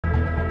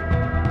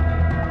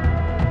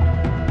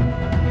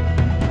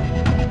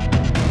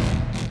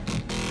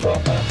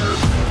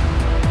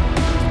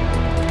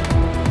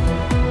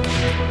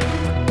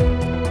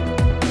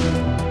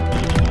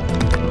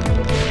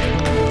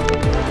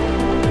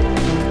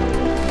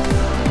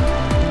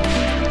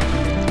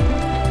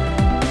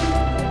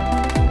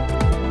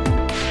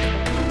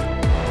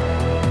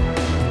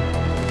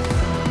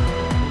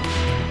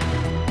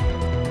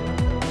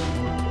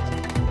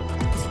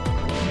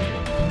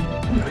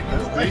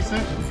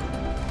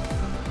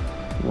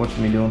Watch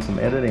me doing some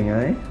editing,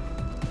 eh?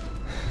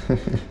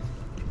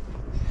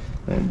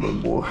 Hey,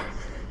 good boy.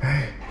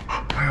 Hey,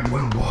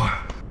 good boy.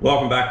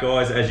 Welcome back,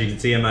 guys. As you can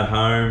see, I'm at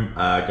home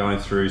going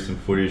through some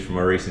footage from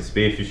my recent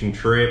spearfishing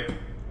trip.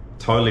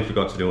 Totally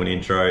forgot to do an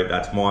intro.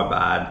 That's my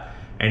bad.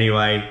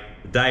 Anyway,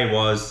 the day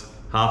was,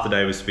 half the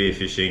day was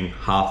spearfishing,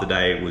 half the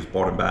day was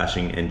bottom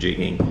bashing and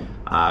jigging.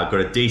 Got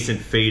a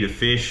decent feed of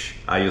fish.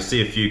 You'll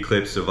see a few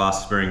clips of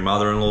us spearing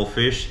mother-in-law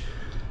fish.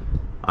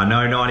 I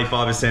know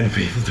 95% of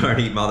people don't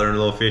eat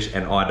mother-in-law fish,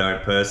 and I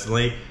don't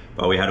personally,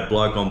 but we had a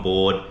bloke on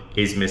board.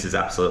 His missus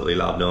absolutely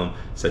loved them.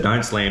 So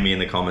don't slam me in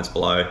the comments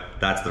below.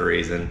 That's the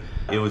reason.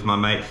 It was my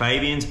mate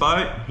Fabian's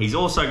boat. He's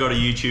also got a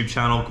YouTube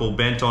channel called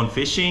Bent on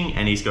Fishing,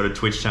 and he's got a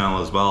Twitch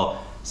channel as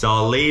well. So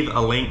I'll leave a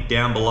link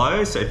down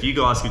below. So if you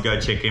guys could go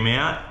check him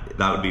out,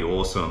 that would be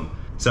awesome.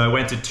 So I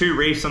went to 2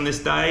 reefs on this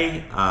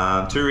day.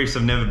 2 reefs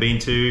I've never been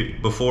to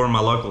before in my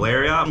local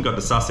area. I've got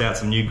to suss out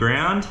some new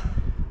ground.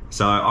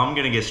 So I'm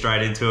gonna get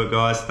straight into it,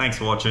 guys. Thanks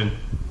for watching.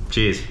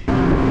 Cheers.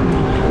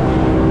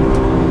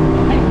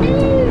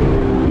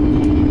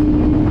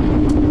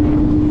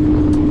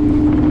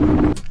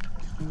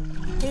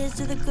 Here's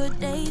to the good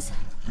days,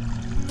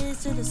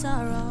 here's to the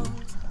sorrows.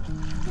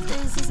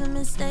 This is a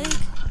mistake,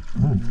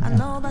 I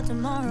know about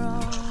tomorrow.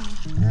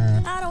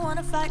 I don't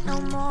wanna fight no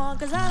more,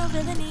 cause I don't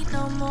feel the need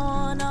no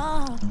more,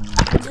 no.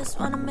 I just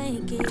wanna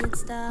make it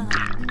stop.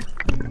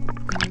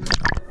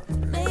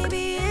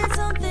 Maybe it's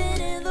something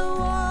in the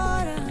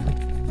water,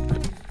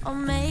 or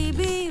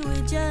maybe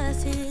we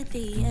just hit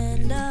the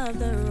end of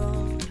the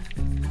road.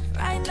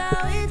 Right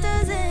now it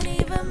doesn't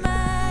even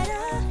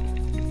matter.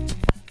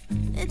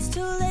 It's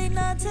too late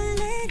not to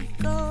let it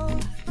go.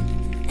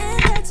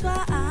 And that's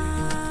why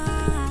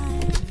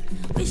I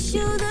wish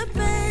you the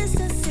best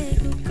and say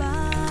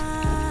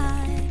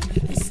goodbye.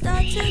 We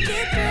start to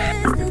get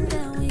dressed and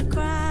then we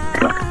cry,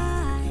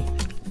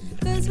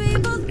 cause we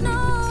both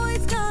know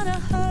it's gonna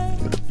hurt,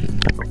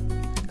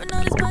 but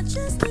not as much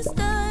as this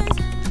does.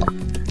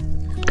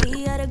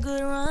 We had a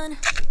good run,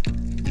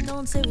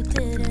 don't say we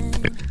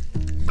didn't.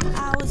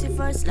 I was your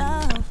first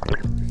love,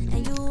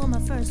 and you were my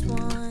first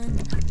one.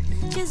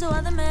 Here's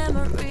all the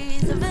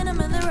memories, the venom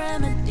and the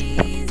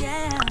remedies,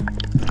 yeah.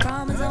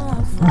 Promise I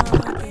won't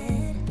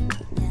forget,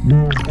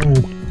 yeah.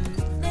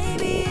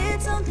 Maybe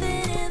it's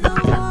something in the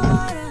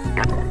water,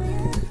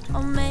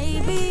 or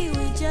maybe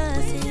we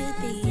just hit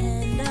the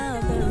end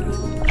of the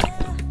road.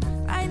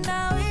 Right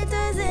now it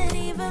doesn't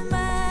even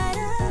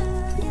matter.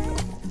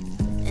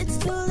 It's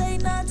too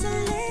late not to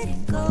let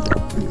it go.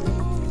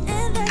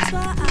 And that's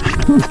why I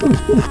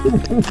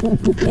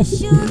wish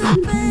you the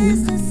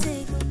best and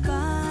say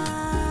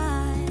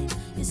goodbye.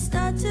 You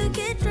start to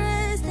get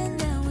dressed and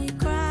then we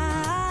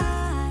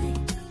cry,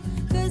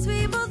 cause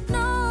we both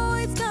know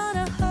it's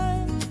gonna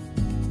hurt,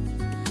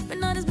 but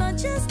not as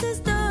much as this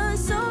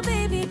does. So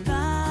baby,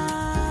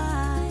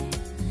 bye.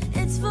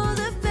 It's for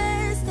the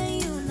best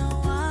and you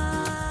know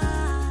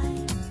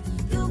why.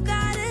 You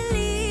gotta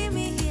leave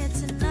me here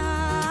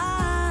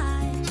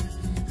tonight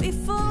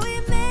before we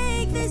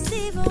make this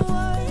even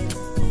worse.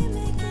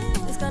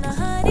 It's gonna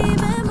hurt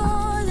even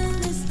more than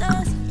this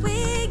does.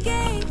 We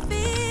gave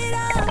it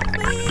up,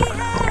 we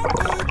had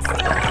it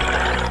started.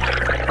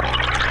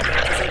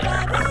 Say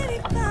bye baby,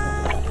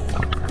 bye.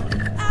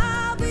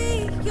 I'll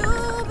be,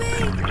 you'll be,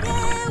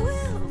 yeah,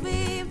 we'll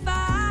be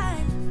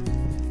fine.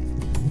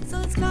 So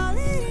let's call it a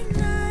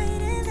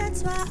night, and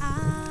that's why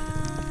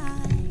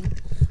I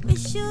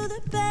wish you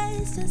the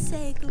best and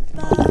say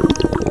goodbye.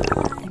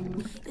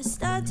 You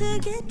start to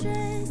get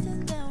dressed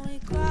and then we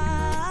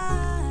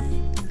cry,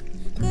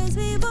 cause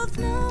we both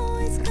know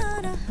it's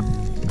gonna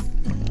hurt,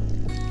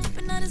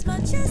 but not as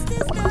much as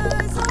this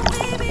does. So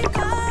baby,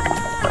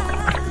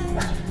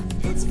 bye.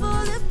 It's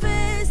for the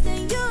best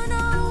and you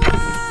know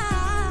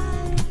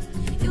why.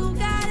 You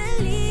gotta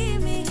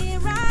leave me here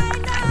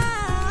right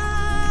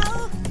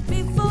now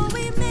before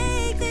we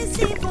make this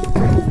even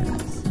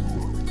worse.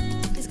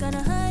 It's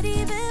gonna hurt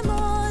even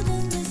more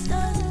than this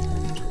does.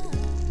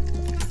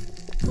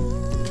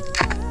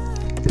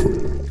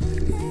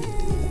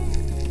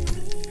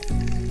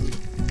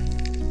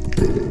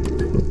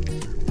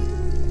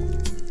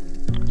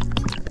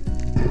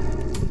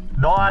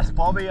 Nice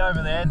bobby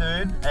over there,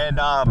 dude. And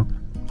I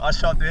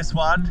shot this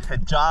one,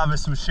 and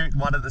Jarvis was shooting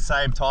one at the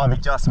same time. He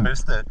just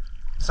missed it.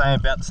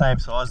 About the same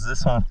size as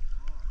this one.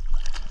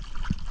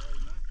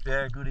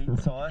 Yeah, good eating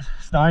size.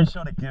 Stone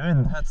shot a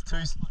goon. That's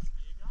 2.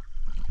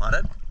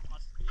 Pardon? My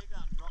spear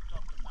gun dropped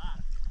off the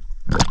mat.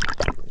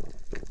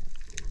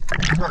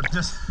 What,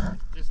 just now.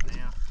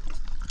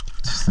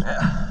 Just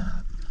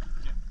now.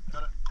 Yep,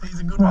 got it. He's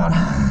a good one.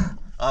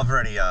 I've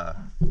already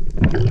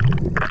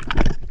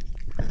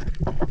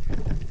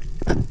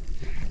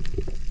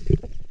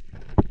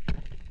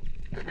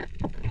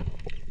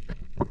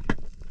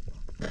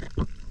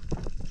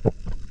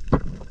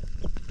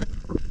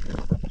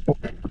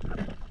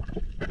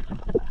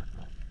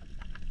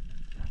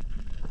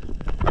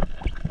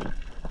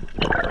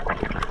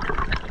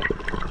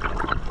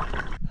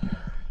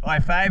Hi,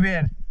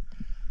 Fabian.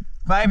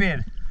 Got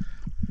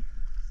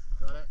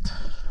it.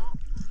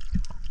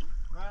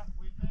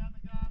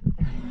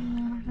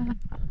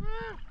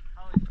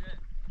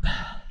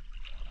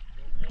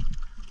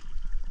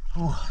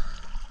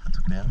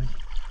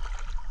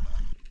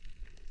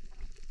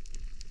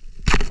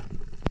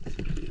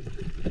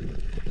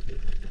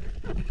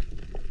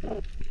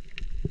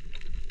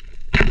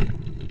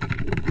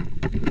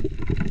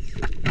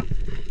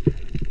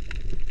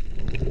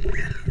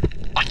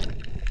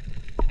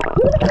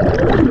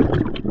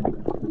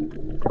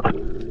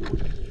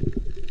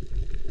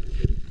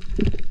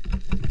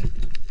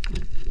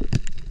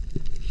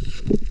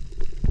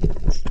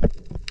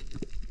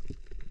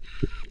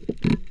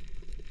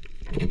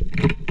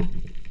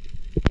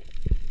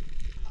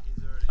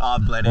 Oh,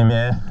 I've bled him,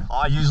 yeah.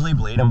 I usually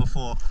bleed him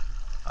before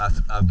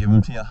I've given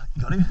him to you.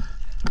 You got him?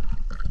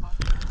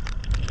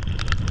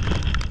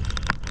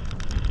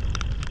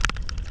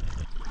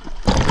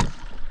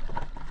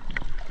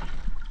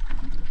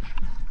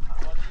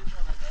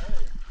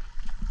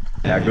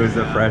 How good's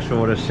the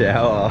freshwater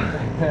shower?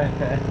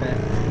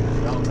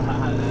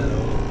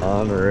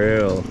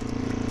 Unreal.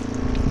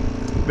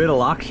 Bit of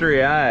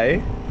luxury,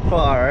 eh?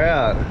 Far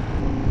out.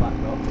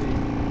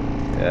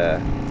 Yeah.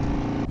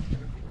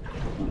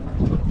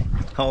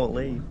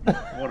 Holy,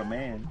 what a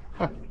man.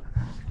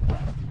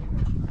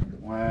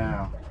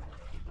 Wow.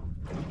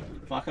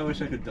 Fuck, I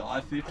wish I could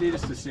dive 50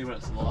 just to see what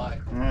it's like.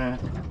 Yeah.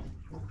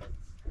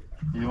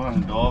 You want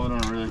to dive it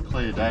on a really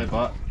clear day,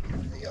 but.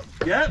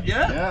 Yep,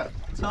 yep. Yeah.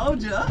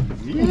 Told ya.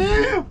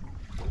 Yeah.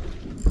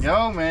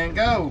 Go, man,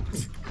 go.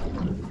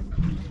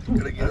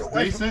 Gotta get That's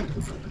decent.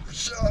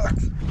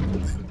 Sharks.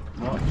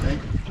 Right, okay.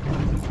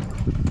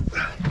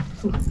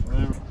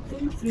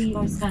 3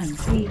 or stand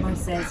 3 or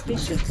says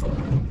Bishop.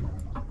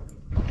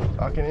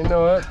 Fucking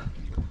into it.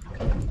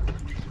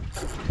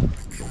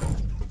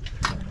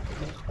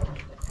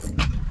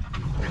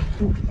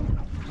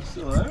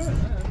 Still there, right?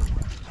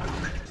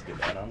 Let's get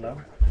that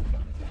under.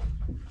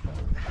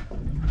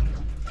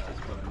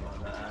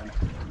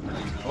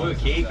 Oh, we're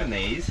keeping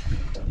these.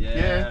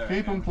 Yeah,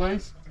 keep them,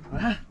 please.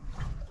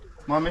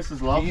 My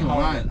missus loves them,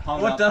 mate.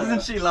 What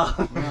doesn't she love?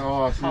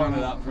 Oh, Hold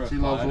it up for a she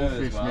loves all photo as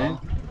fish, well. man.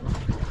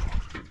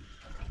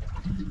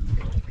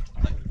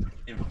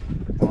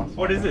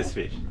 What is this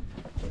fish?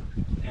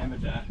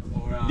 Amberjack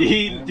or Do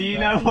you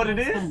know what it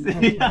is?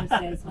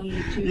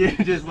 You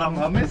just love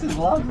my missus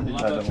loves it.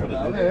 Love it,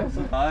 what it is.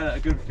 A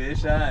good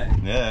fish, eh?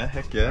 Yeah,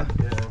 heck yeah.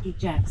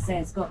 Jack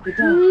says got the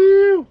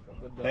dog.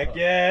 Heck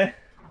yeah.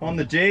 On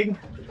the jig.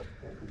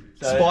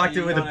 So Spiked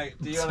do it with you a wanna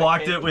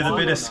spiked keep it with a one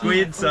bit or of not?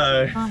 squid,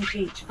 so 5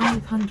 each,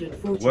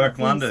 540. work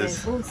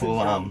wonders.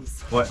 Well,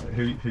 what?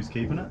 Who's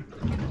keeping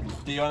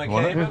it? Do you want to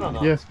Want keep it? it or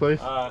not? Yes, please.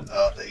 Alright.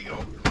 Oh, there you go.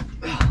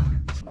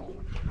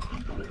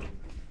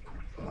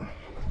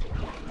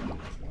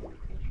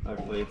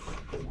 Hopefully it's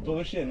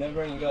Bullshit, never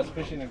bring you guys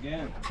fishing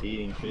again.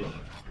 eating fish.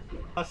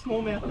 A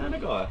smallmouth nana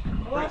guy.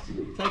 What?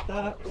 Take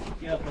that.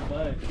 Yeah, for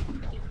both.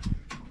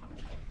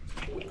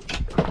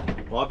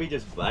 Might be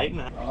just baiting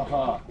it.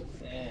 Aha,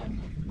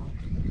 Sam.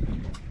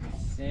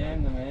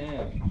 Sam the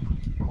man.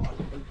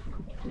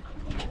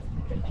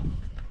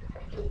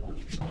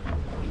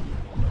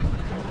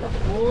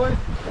 Boys.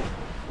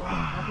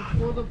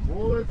 For the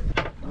boys.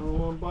 No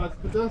one bites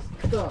the dust.